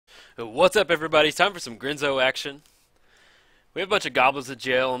What's up, everybody? It's time for some Grenzo action. We have a bunch of goblins in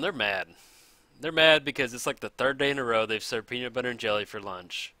jail, and they're mad. They're mad because it's like the third day in a row they've served peanut butter and jelly for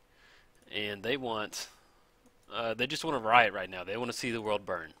lunch. And they just want to riot right now. They want to see the world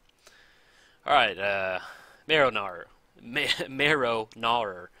burn. Alright, Marrow Gnawer. Marrow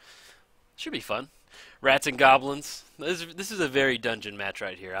Gnawer. Should be fun. Rats and goblins. This is a very dungeon match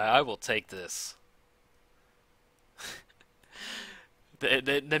right here. I will take this.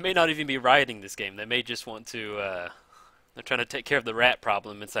 They may not even be rioting this game. They may just want to, they're trying to take care of the rat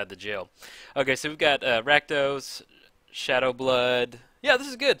problem inside the jail. Okay, so we've got Rakdos, Shadow Blood. Yeah, this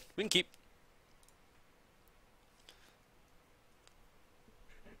is good. We can keep.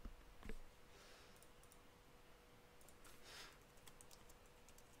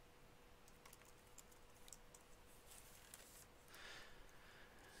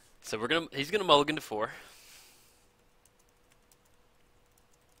 So he's gonna mulligan to 4.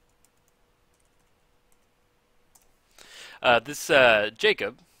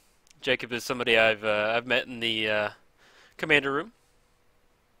 Jacob. Jacob is somebody I've met in the commander room.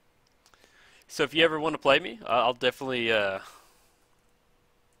 So if you ever want to play me, I'll definitely. Yeah,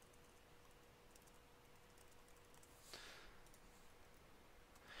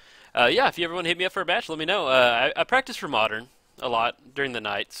 if you ever want to hit me up for a match, let me know. I practice for Modern a lot during the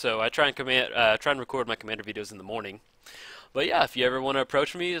night, so I try and record my commander videos in the morning. But yeah, if you ever want to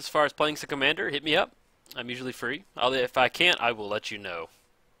approach me as far as playing some commander, hit me up. I'm usually free. If I can't, I will let you know.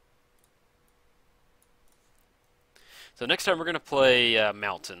 So next time we're going to play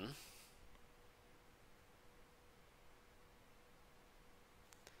Mountain.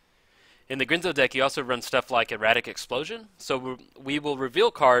 In the Grenzo deck, you also run stuff like Erratic Explosion. So we will reveal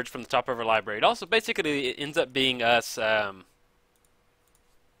cards from the top of our library. It also basically ends up being us...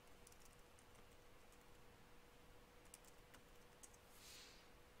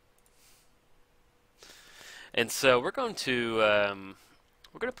 And so we're going to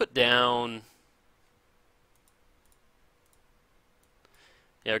put down,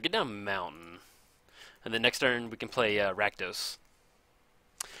 yeah, get down Mountain, and then next turn we can play Rakdos.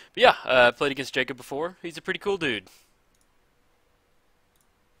 But yeah, played against Jacob before. He's a pretty cool dude.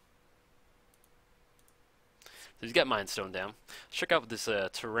 So he's got Mind Stone down. Let's check out this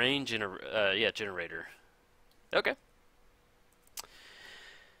terrain generator. Okay.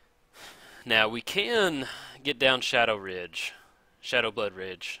 Now we can get down Shadow Blood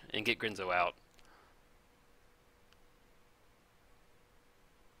Ridge, and get Grenzo out.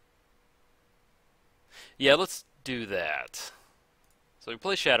 Yeah, let's do that. So we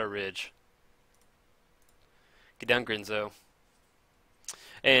play Shadow Ridge, get down Grenzo,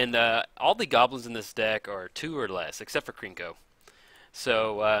 and all the goblins in this deck are 2 or less, except for Krinko.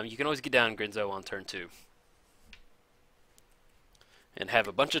 So you can always get down Grenzo on turn 2. And have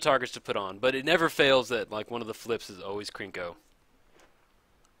a bunch of targets to put on, but it never fails that like one of the flips is always Krinko,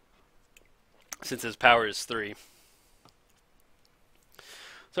 since his power is 3.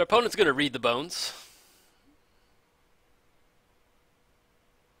 So our opponent's going to read the bones.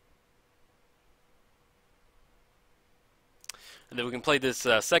 And then we can play this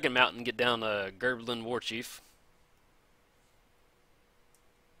second mountain, get down Gerblin Warchief.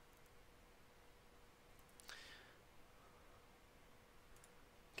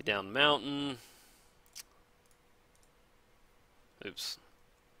 Get down Mountain. Oops.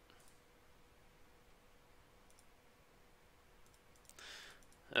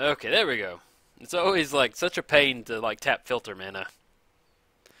 Okay, there we go. It's always like such a pain to like tap filter mana.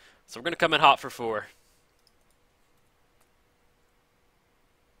 So we're gonna come in hot for 4.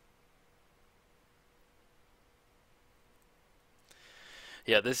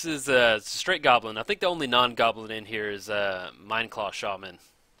 Yeah, this is straight goblin. I think the only non-goblin in here is Mindclaw Shaman.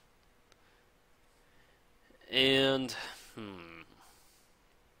 And,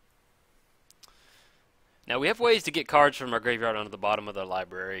 now we have ways to get cards from our graveyard onto the bottom of the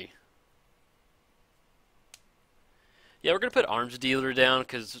library. Yeah, we're going to put Arms Dealer down,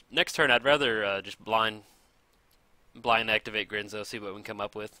 because next turn I'd rather just blind activate Grenzo, see what we can come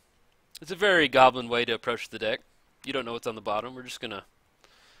up with. It's a very goblin way to approach the deck. You don't know what's on the bottom. We're just going to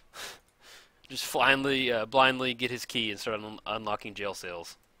just blindly get his key and start unlocking jail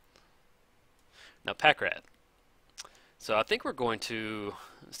cells. Now, Pack Rat. So I think we're going to,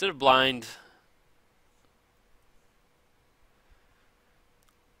 instead of blind,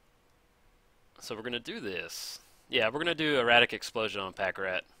 so we're going to do this. Yeah, we're going to do Erratic Explosion on Pack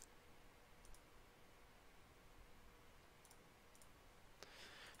Rat.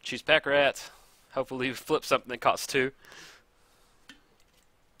 Choose Pack Rat. Hopefully we flip something that costs 2.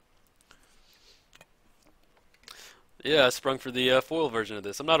 Yeah, I sprung for the foil version of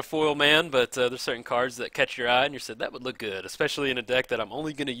this. I'm not a foil man, but there's certain cards that catch your eye and you said that would look good, especially in a deck that I'm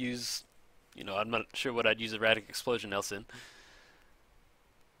only going to use. I'm not sure what I'd use Erratic Explosion else in.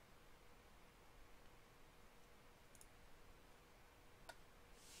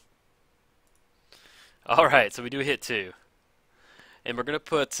 All right, so we do hit two, and we're going to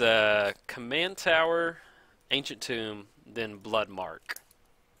put Command Tower, Ancient Tomb, then Blood Mark.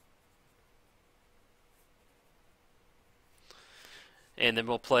 And then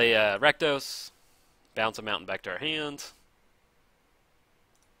we'll play Rakdos, bounce a mountain back to our hand.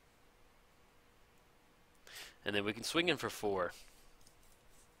 And then we can swing in for 4.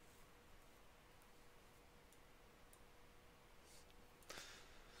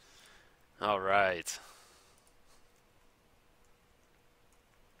 Alright.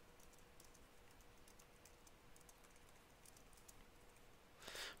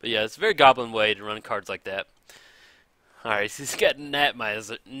 But yeah, it's a very goblin way to run cards like that. Alright, so he's got Gnat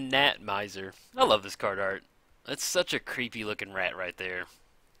Miser. I love this card art. That's such a creepy looking rat right there.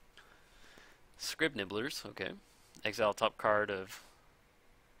 Scrib Nibblers, okay. Exile top card of...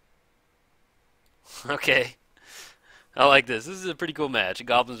 Okay. I like this. This is a pretty cool match.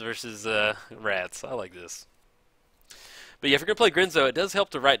 Goblins versus rats. I like this. But yeah, if you're going to play Grenzo, it does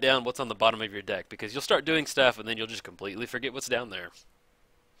help to write down what's on the bottom of your deck, because you'll start doing stuff and then you'll just completely forget what's down there.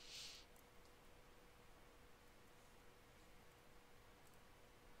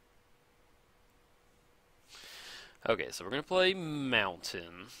 Okay, so we're going to play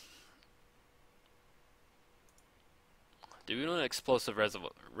Mountain. Do we want an Explosive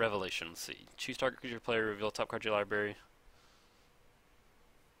Revelation? Let's see. Choose target creature player, reveal top card of your library.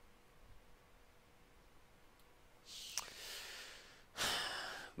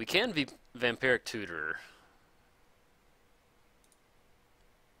 We can be Vampiric Tutor.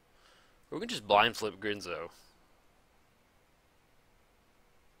 Or we can just blind flip Grenzo.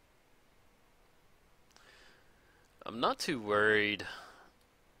 I'm not too worried.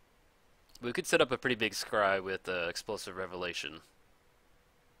 We could set up a pretty big scry with Explosive Revelation.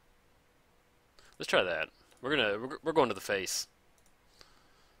 Let's try that. We're going to the face.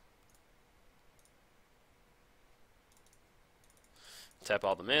 Tap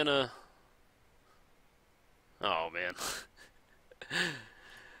all the mana. Oh man.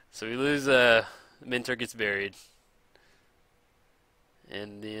 So we lose Mentor gets buried.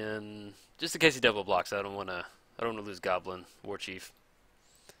 And then just in case he double blocks, I don't wanna lose Goblin, War Chief.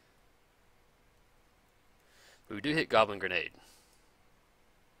 But we do hit Goblin Grenade.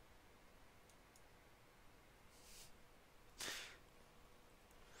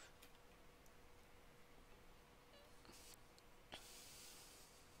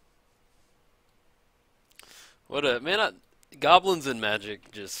 What a man! Goblins and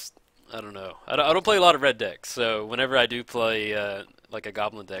Magic just I don't know. I don't play a lot of red decks, so whenever I do play like a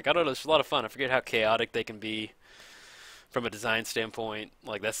Goblin deck, I don't know. It's a lot of fun. I forget how chaotic they can be from a design standpoint.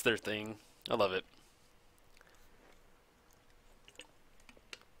 Like that's their thing. I love it.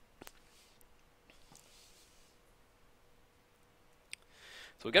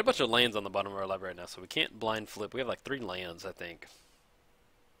 So we got a bunch of lands on the bottom of our library right now, so we can't blind flip. We have like 3 lands, I think.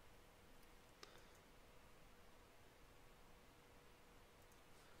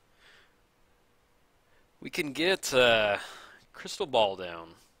 We can get Crystal Ball down.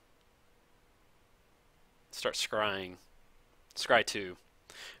 Start scrying. Scry 2.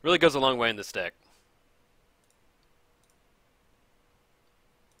 Really goes a long way in this deck.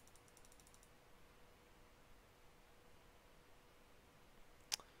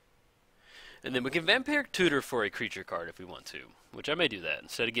 And then we can Vampiric Tutor for a creature card if we want to, which I may do that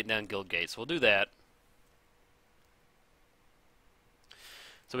instead of getting down Guild Gates. We'll do that.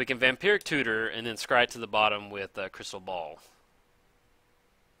 So we can Vampiric Tutor and then scry to the bottom with Crystal Ball.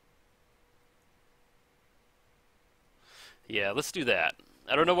 Yeah, let's do that.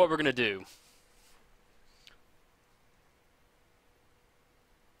 I don't know what we're going to do.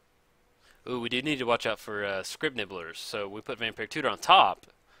 Ooh, we do need to watch out for Scrib Nibblers. So we put Vampiric Tutor on top.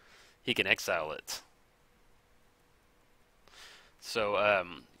 He can exile it. So,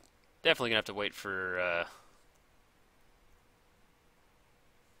 definitely going to have to wait for...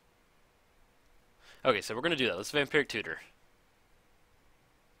 Okay, so we're going to do that. Let's Vampiric Tutor.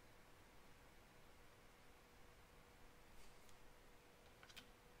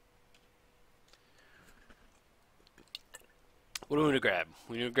 What do we need to grab?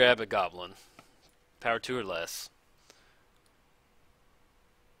 We need to grab a Goblin. Power 2 or less.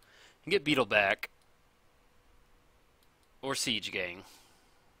 You can get Beetle back. Or Siege Gang.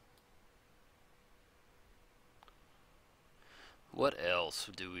 What else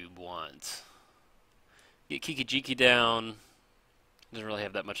do we want? Get Kiki-Jiki down. Doesn't really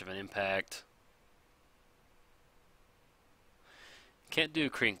have that much of an impact. Can't do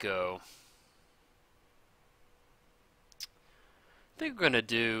Krinko. I think we're going to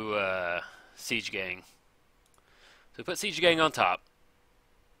do Siege Gang. So we put Siege Gang on top.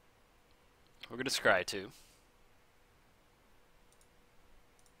 We're going to scry too.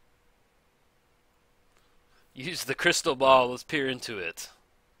 Use the crystal ball. Let's peer into it.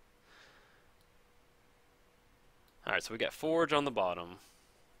 Alright, so we got Forge on the bottom.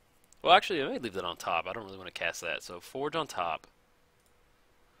 Well, actually, I may leave that on top. I don't really want to cast that. So Forge on top.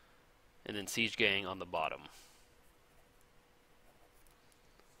 And then Siege Gang on the bottom.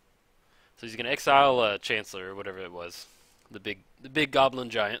 So he's going to exile Chancellor, or whatever it was. The big goblin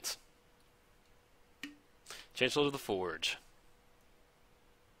giants. Chancellor to the Forge.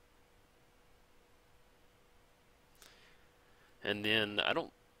 And then, I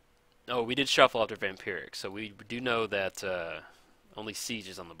don't... Oh, we did shuffle after Vampiric, so we do know that only Siege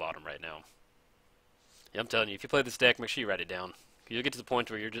is on the bottom right now. Yeah, I'm telling you, if you play this deck, make sure you write it down. You'll get to the point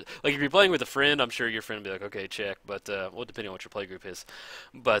where you're just... Like, if you're playing with a friend, I'm sure your friend will be like, okay, check, but... well, depending on what your play group is.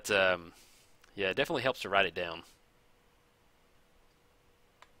 But, yeah, it definitely helps to write it down.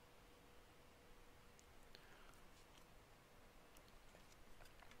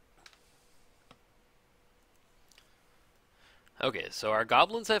 Okay, so our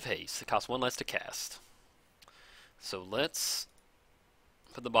goblins have haste. It costs 1 less to cast. So let's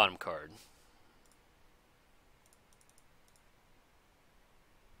put the bottom card.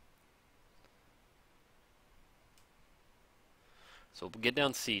 So we'll get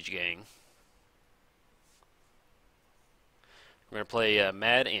down Siege Gang. We're going to play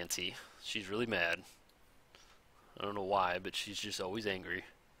Mad Auntie. She's really mad. I don't know why, but she's just always angry.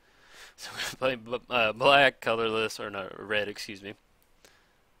 So we're going to play black, colorless, or not, red, excuse me.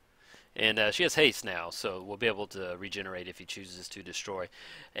 And she has haste now, so we'll be able to regenerate if he chooses to destroy.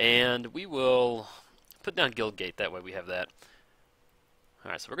 And we will put down Guildgate, that way we have that.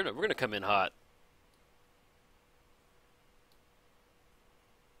 Alright, so we're gonna come in hot.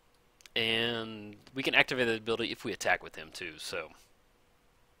 And we can activate the ability if we attack with him too, so.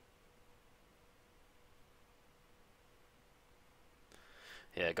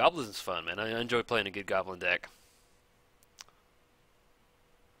 Yeah, Goblins is fun, man. I enjoy playing a good Goblin deck.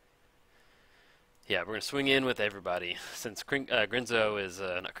 Yeah, we're going to swing in with everybody, since Grenzo is,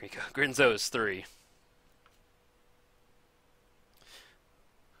 not Krinko, Grenzo is 3.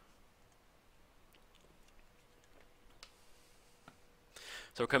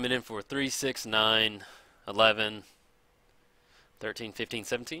 So we're coming in for 3, 6, 9, 11, 13, 15,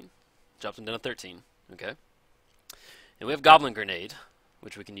 17. Drops them down to 13. Okay. And we have Goblin Grenade,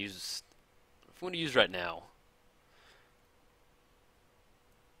 which we can use, if we want to use right now.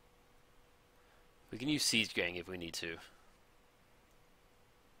 We can use Siege Gang if we need to.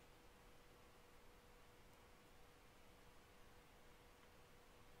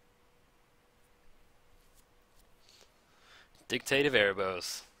 Dictative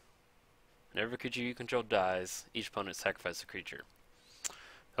Erebos. Whenever a creature you control dies, each opponent sacrifices a creature.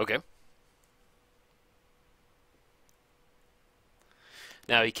 Okay.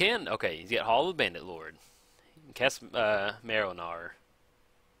 Now he can, okay, he's got Hall of the Bandit Lord. He can cast Marrow Gnawer.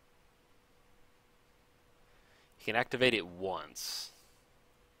 He can activate it once.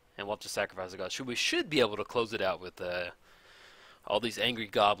 And we'll have to sacrifice a god. We should be able to close it out with all these angry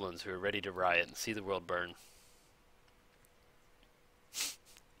goblins who are ready to riot and see the world burn.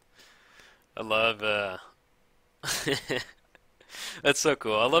 I love, that's so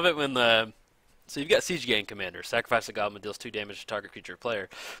cool. I love it when so you've got Siege Gang Commander. Sacrifice a goblin, deals 2 damage to target creature or player.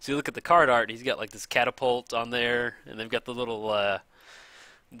 So you look at the card art, he's got like this catapult on there, and they've got the little,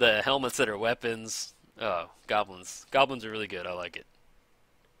 the helmets that are weapons. Oh, goblins. Goblins are really good. I like it.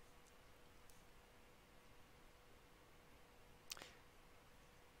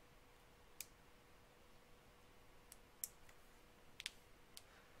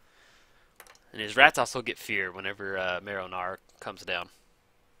 And his rats also get fear whenever Marrow Gnawer comes down.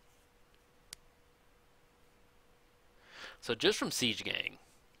 So just from Siege Gang,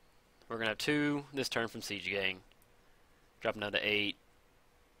 we're going to have 2 this turn from Siege Gang. Dropping down to 8.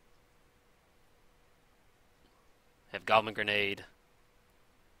 Have Goblin Grenade,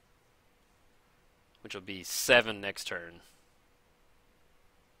 which will be 7 next turn.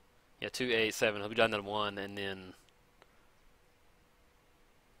 Yeah, 2, 8, 7. He'll be down to 1, and then...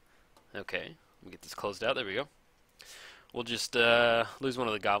 Okay, let me get this closed out. There we go. We'll just lose one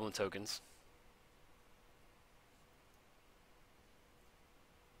of the Goblin tokens.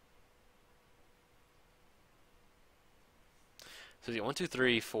 So you get 1, 2,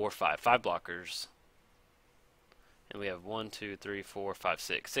 3, 4, 5. 5 blockers. And we have 1, 2, 3, 4, 5,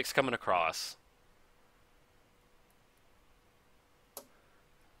 6. 6 coming across.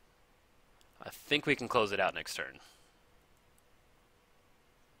 I think we can close it out next turn.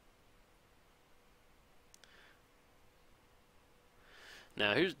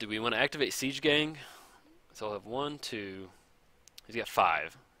 Now, do we want to activate Siege Gang? So I'll have 1, 2. He's got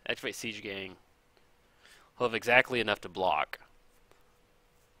 5. Activate Siege Gang. He'll have exactly enough to block.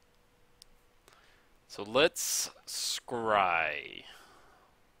 So let's scry.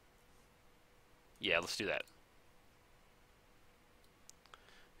 Yeah, let's do that.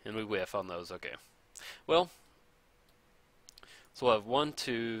 And we whiff on those, okay. Well, so we'll have 1,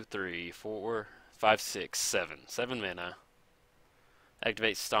 2, 3, 4, 5, 6, 7. 7 mana.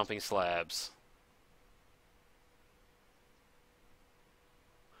 Activate Stomping Slabs.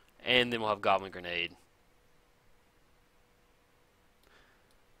 And then we'll have Goblin Grenade.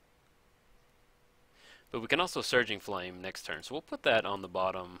 But we can also Surging Flame next turn. So we'll put that on the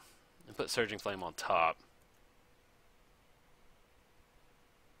bottom and put Surging Flame on top.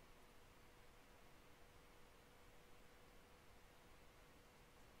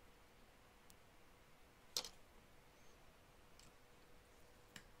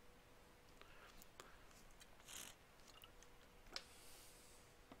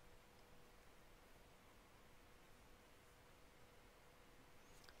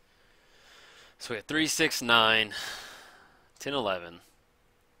 So we have 3, 6, 9, 10, 11,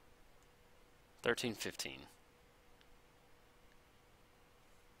 13, 15.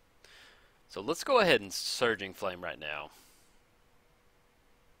 So let's go ahead and Surging Flame right now.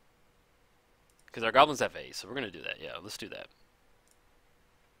 Because our goblins have Ace, so we're going to do that. Yeah, let's do that.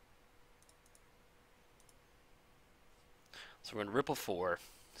 So we're going to Ripple 4.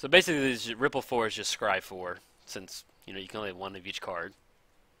 So basically, this Ripple 4 is just Scry 4, since you can only have one of each card.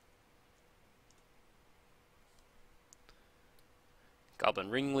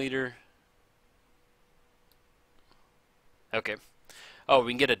 Goblin Ringleader. Okay. Oh,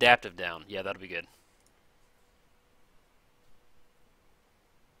 we can get Adaptive down. Yeah, that'll be good.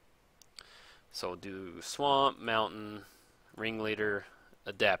 So we'll do Swamp, Mountain, Ringleader,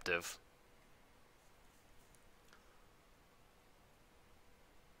 Adaptive.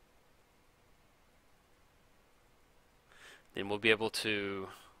 Then we'll be able to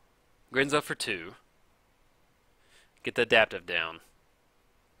Grenzo for 2. Get the Adaptive down.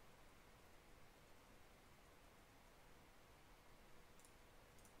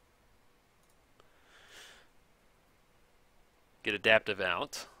 Get Adaptive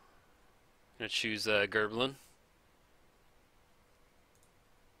out. I'm going to choose Gerblin.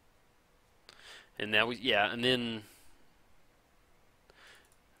 And now and then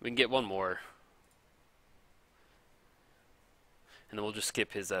we can get one more. And then we'll just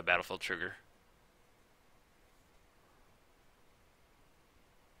skip his battlefield trigger.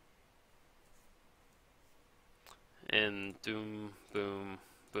 And doom, boom,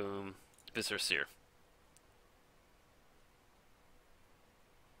 boom, Viscer Seer.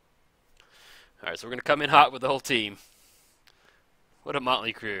 Alright, so we're going to come in hot with the whole team. What a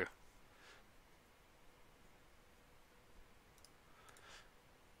motley crew.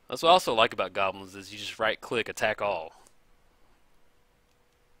 That's what I also like about goblins is you just right click, attack all.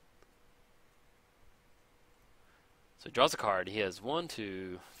 So he draws a card. He has 1,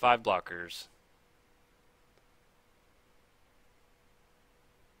 2, 5 blockers.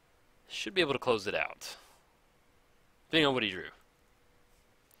 Should be able to close it out. Depending on what he drew.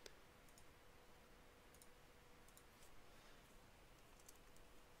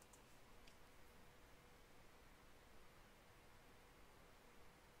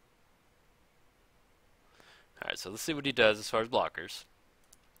 Alright, so let's see what he does as far as blockers.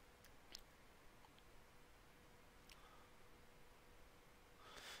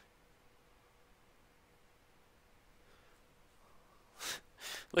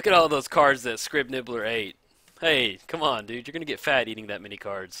 Look at all those cards that Scrib Nibbler ate. Hey, come on, dude. You're going to get fat eating that many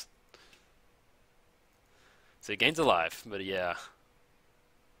cards. So he gains a life, but yeah.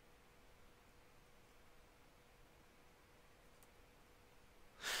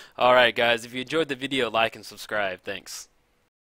 Alright, guys. If you enjoyed the video, like and subscribe. Thanks.